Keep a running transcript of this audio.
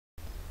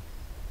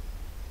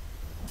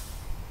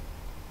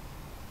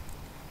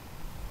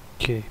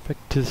Okay, back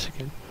to this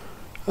again.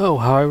 Oh,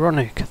 how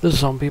ironic. The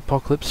zombie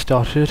apocalypse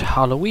started at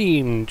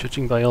Halloween,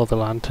 judging by all the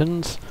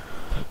lanterns.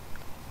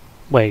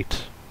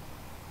 Wait.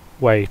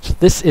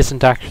 This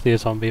isn't actually a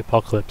zombie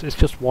apocalypse. It's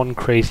just one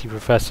crazy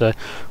professor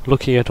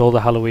looking at all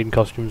the Halloween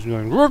costumes and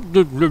going,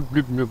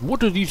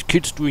 what are these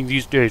kids doing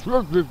these days?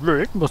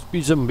 It must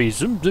be zombies.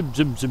 Zim, zim,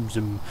 zim, zim,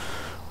 zim.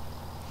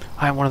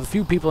 I am one of the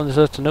few people on this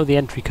earth to know the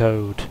entry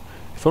code.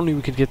 If only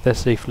we could get there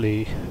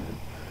safely.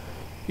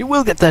 You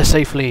will get there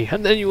safely,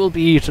 and then you will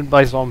be eaten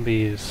by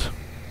zombies.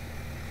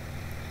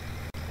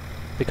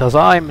 Because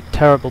I'm a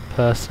terrible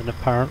person,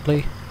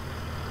 apparently.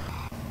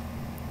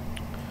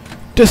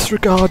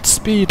 Disregard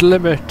speed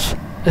limit!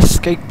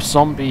 Escape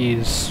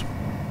zombies!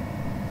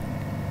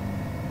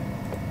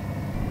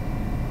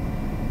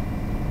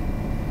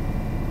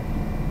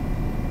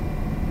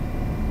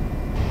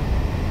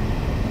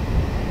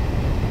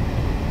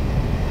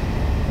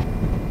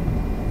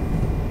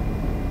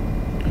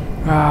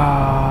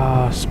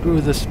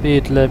 Screw the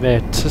speed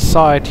limit.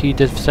 Society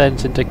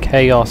descends into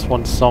chaos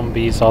once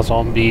zombies are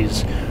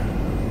zombies.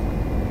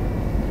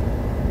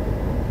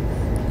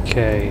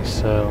 Okay,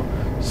 so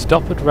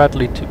stop at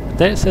Radley 2.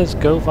 Then it says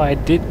go via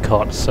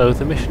Didcot, so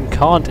the mission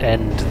can't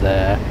end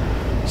there.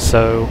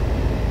 So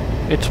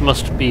it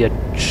must be a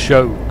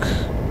joke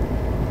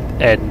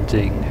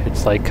ending.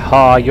 It's like,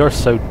 ha, you're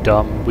so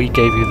dumb. We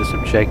gave you this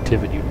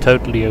objective and you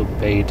totally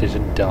obeyed it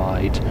and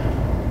died.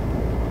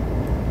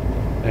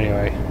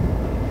 Anyway.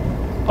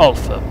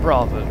 Alpha,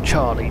 Bravo,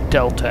 Charlie,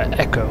 Delta,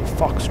 Echo,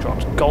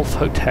 Foxtrot, Golf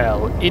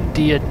Hotel,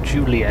 India,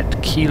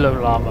 Juliet, Kilo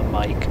Lama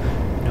Mike,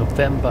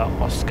 November,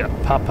 Oscar,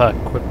 Papa,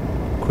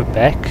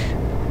 Quebec?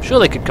 I'm sure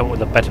they could come up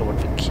with a better one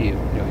for Q.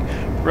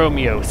 Anyway,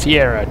 Romeo,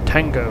 Sierra,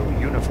 Tango,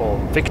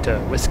 Uniform, Victor,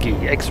 Whiskey,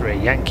 X-Ray,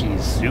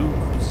 Yankees,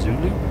 Zulu?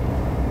 Zulu?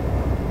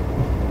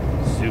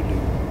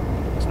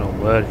 It's not a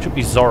word. It should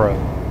be Zorro.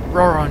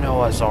 Roro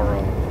Noah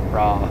Zorro.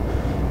 Rah.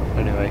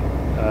 Anyway,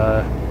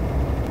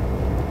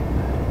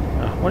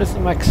 what is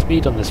the max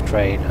speed on this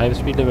train? I have a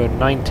speed limit of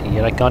 90,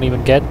 yet I can't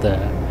even get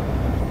there.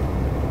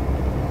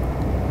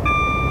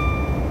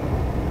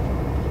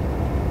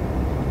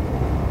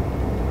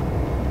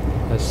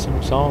 There's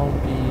some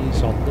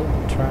zombies on the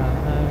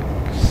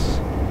tracks.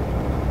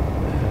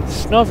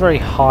 It's not a very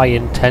high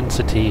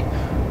intensity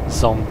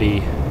zombie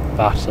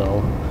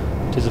battle.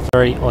 It is a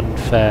very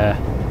unfair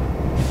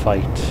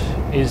fight.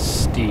 Is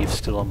Steve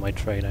still on my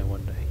train, I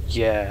wonder?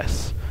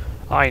 Yes.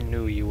 I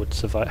knew you would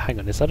survive. Hang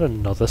on, is that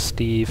another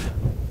Steve?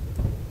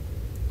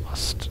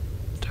 Must...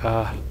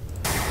 No!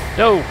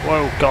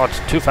 Oh god,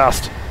 too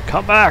fast!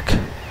 Come back!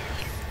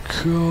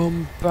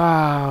 Come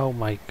back! Oh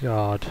my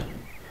god.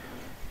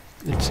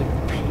 It's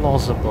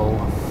implausible.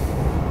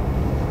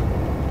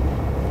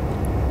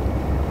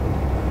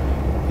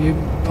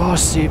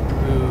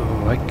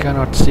 Impossible! I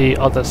cannot see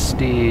other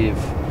Steve.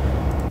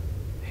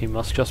 He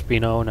must just be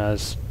known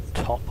as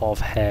Top of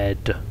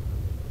Head.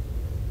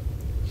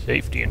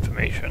 Safety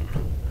information.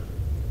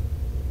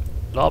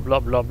 Blah blah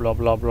blah blah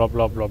blah blah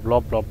blah blah blah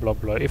blah blah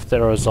blah. If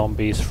there are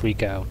zombies,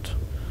 freak out.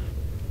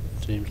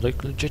 Seems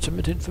like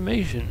legitimate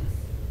information.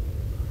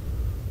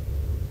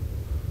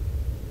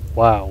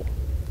 Wow.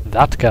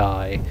 That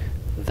guy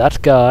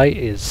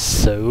is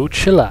so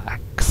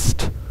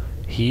chillaxed.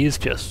 He is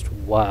just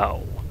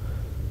wow.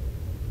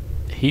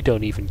 He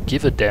don't even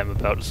give a damn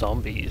about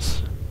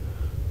zombies.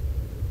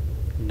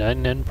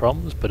 99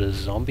 problems, but a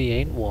zombie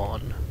ain't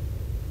one.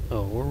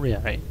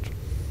 Alright.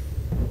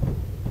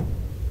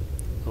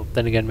 Oh,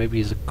 then again, maybe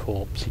he's a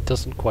corpse. He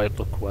doesn't quite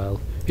look well.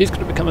 He's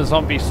gonna become a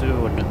zombie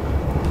soon.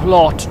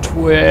 Plot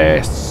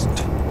twist!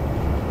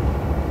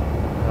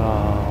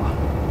 Ah.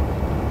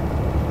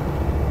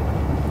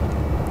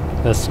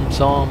 There's some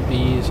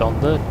zombies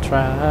on the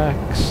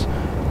tracks.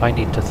 I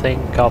need to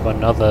think of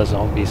another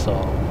zombie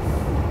song.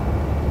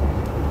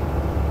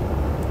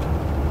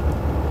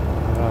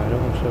 I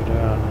don't want to slow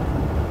down.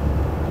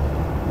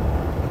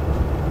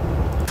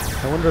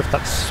 I wonder if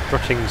that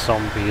strutting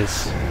zombie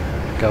is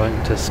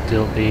going to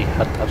still be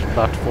at that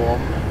platform.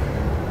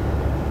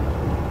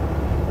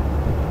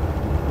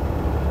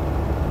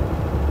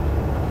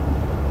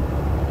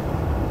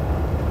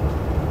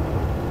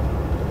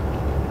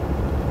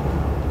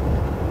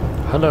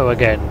 Hello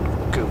again,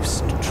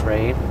 ghost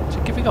train. Is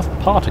it giving off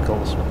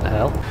particles? What the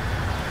hell?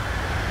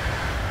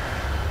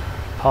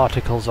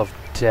 Particles of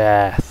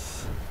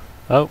death.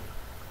 Oh,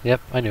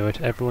 yep, I knew it.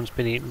 Everyone's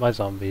been eaten by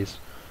zombies.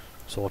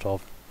 Sort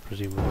of.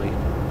 Presumably.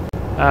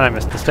 And I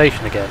missed the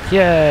station again.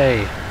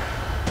 Yay!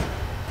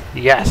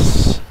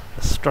 Yes!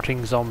 The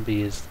strutting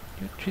zombie is...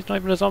 She's not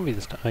even a zombie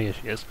this time. Oh yeah,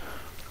 she is.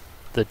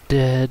 The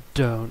dead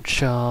don't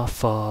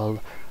shuffle,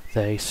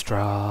 they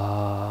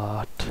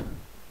strut.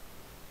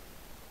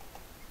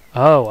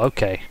 Oh,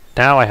 okay.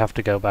 Now I have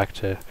to go back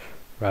to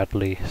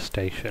Radley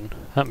Station.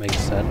 That makes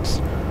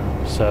sense.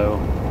 So...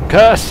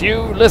 Curse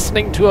you,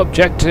 listening to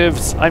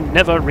objectives! I'm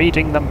never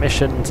reading the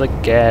missions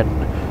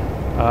again.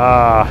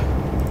 Ah...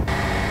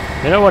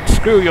 You know what?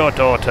 Screw your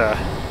daughter.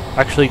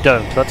 Actually,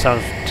 don't. That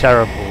sounds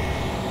terrible.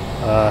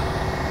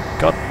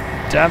 God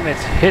damn it.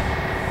 Hit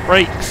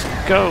brakes.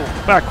 Go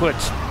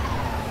backwards.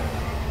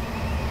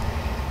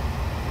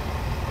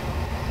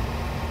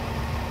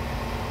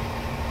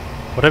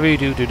 Whatever you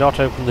do, do not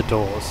open the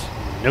doors.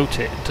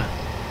 Noted.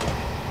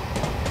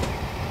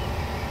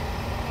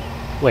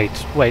 Wait.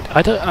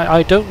 I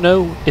don't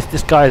know if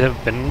this guy has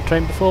ever been in a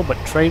train before,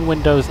 but train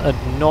windows are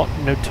not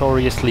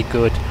notoriously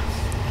good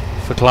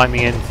for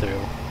climbing in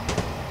through.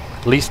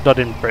 At least not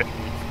in Britain,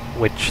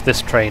 which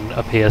this train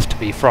appears to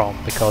be from,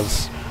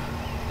 because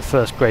the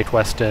First Great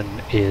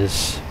Western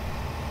is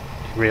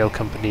a real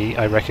company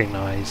I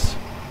recognise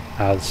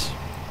as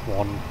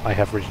one I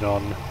have ridden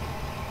on,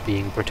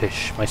 being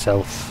British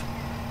myself.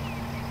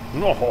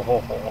 No,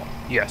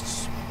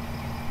 yes.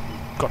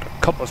 Got a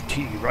cup of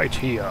tea right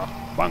here.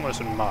 Bangers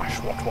and mash,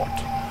 what?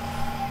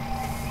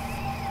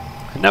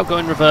 And now go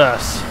in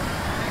reverse.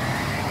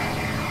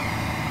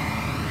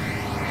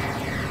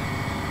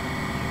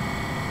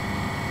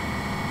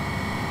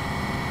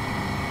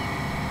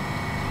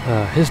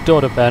 His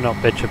daughter better not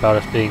bitch about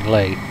us being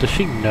late. Does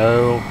she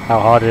know how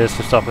hard it is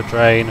to stop a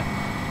train?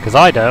 Because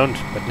I don't,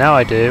 but now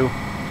I do.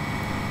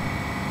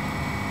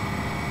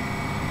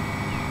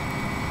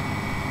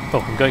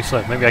 Oh, I'm going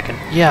slow. Maybe I can...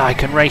 Yeah, I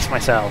can race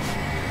myself.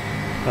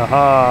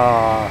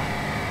 Aha!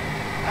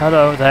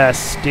 Hello there,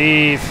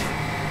 Steve.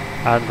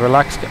 And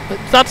relax.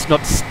 That's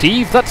not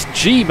Steve, that's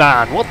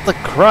G-Man. What the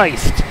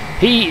Christ?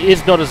 He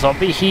is not a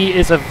zombie, he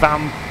is a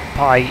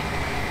vampire.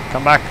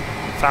 Come back,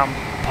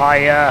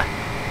 vampire.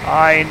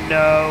 I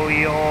know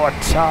your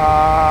type.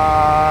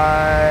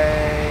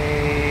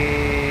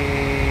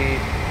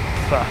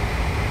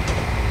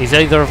 He's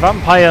either a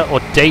vampire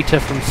or Data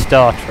from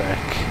Star Trek.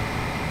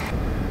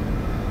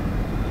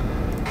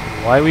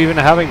 Why are we even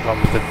having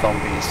problems with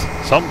zombies?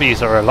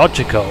 Zombies are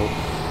illogical.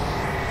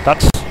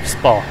 That's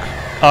Spock.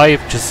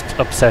 I've just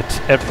upset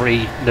every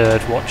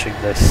nerd watching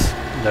this.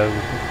 No.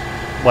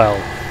 Well.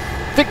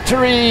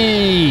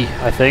 Victory!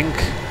 I think.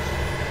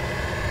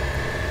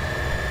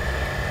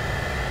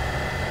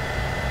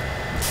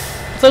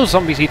 Are those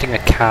zombies eating a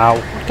cow?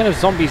 What kind of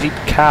zombies eat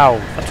cow?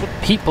 That's what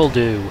people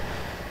do.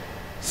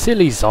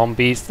 Silly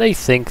zombies. They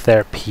think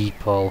they're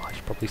people. I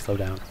should probably slow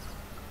down.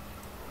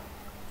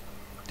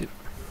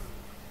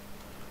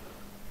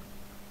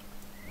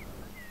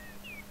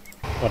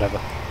 Whatever.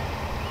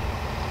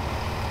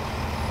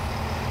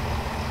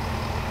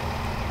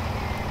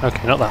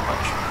 Okay, not that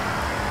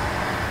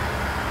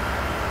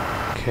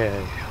much. Okay,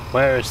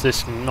 where is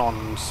this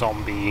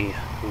non-zombie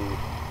who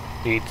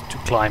needs to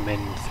climb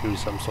in through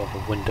some sort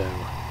of window?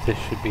 This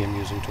should be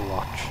amusing to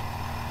watch.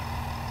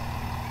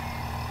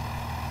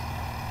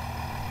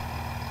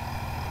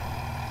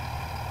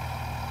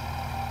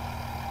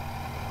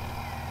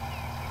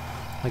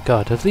 My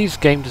god, have these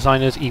game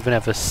designers even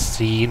ever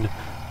seen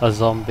a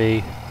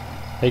zombie?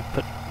 They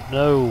put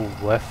no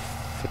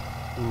effort.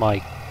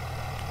 My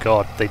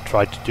god, they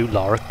tried to do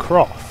Lara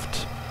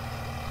Croft.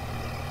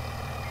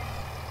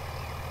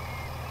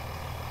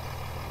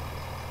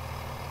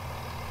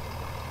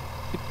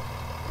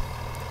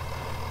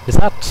 Is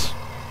that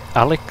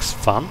Alex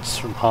Vance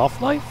from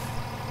Half-Life?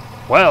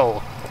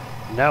 Well,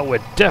 now we're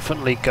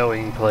definitely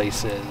going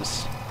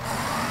places.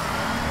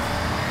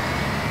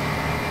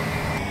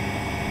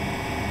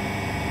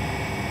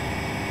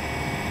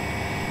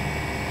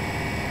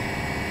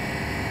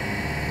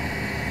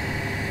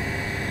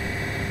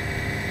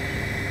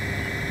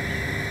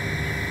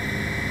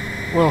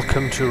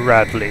 Welcome to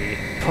Radley.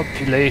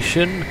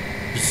 Population,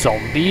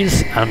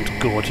 zombies, and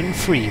Gordon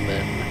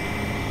Freeman.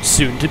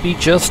 Soon to be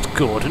just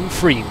Gordon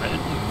Freeman.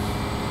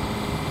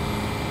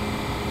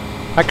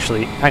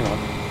 Actually, hang on.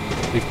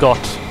 We've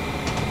got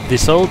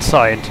this old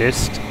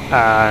scientist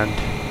and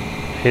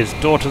his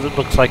daughter that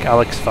looks like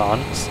Alex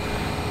Vance.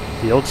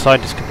 The old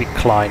scientist could be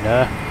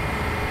Kleiner.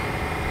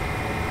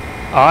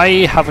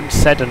 I haven't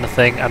said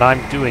anything and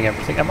I'm doing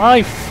everything. Am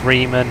I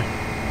Freeman?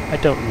 I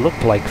don't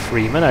look like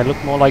Freeman, I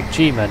look more like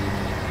G-Man.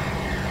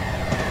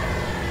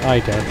 I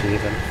don't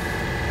even.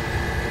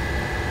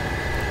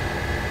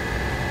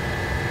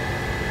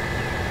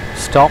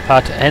 Stop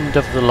at end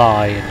of the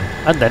line,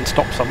 and then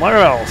stop somewhere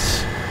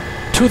else.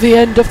 To the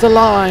end of the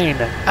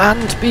line,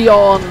 and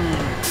beyond!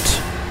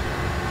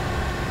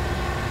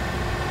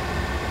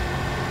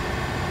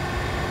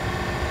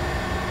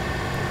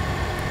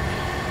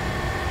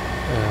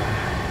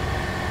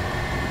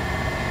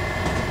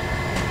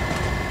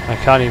 I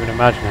can't even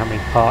imagine how many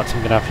parts I'm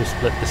going to have to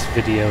split this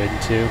video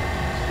into.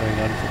 It's going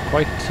on for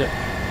quite...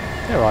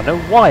 There are no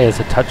wires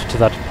attached to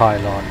that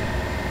pylon.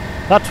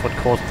 That's what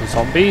caused the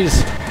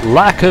zombies.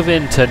 Lack of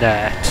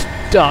internet.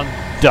 Dun,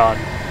 dun,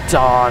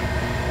 dun.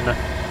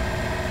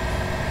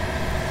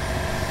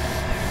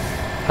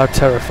 How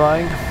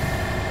terrifying.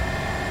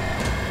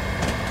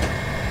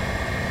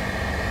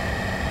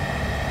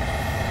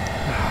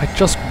 I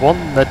just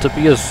want there to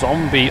be a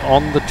zombie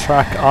on the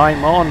track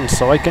I'm on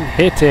so I can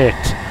hit it.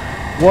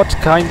 What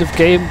kind of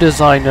game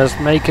designers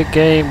make a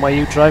game where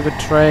you drive a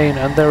train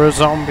and there are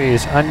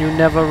zombies and you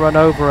never run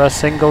over a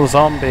single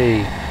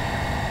zombie?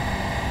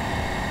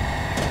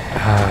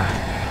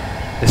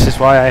 This is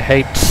why I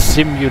hate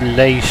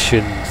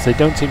simulations. They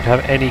don't seem to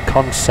have any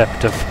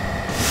concept of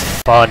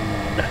fun.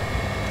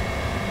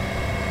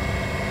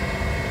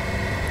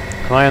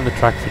 Am I on the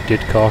track for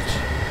Didcot?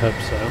 I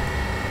hope so.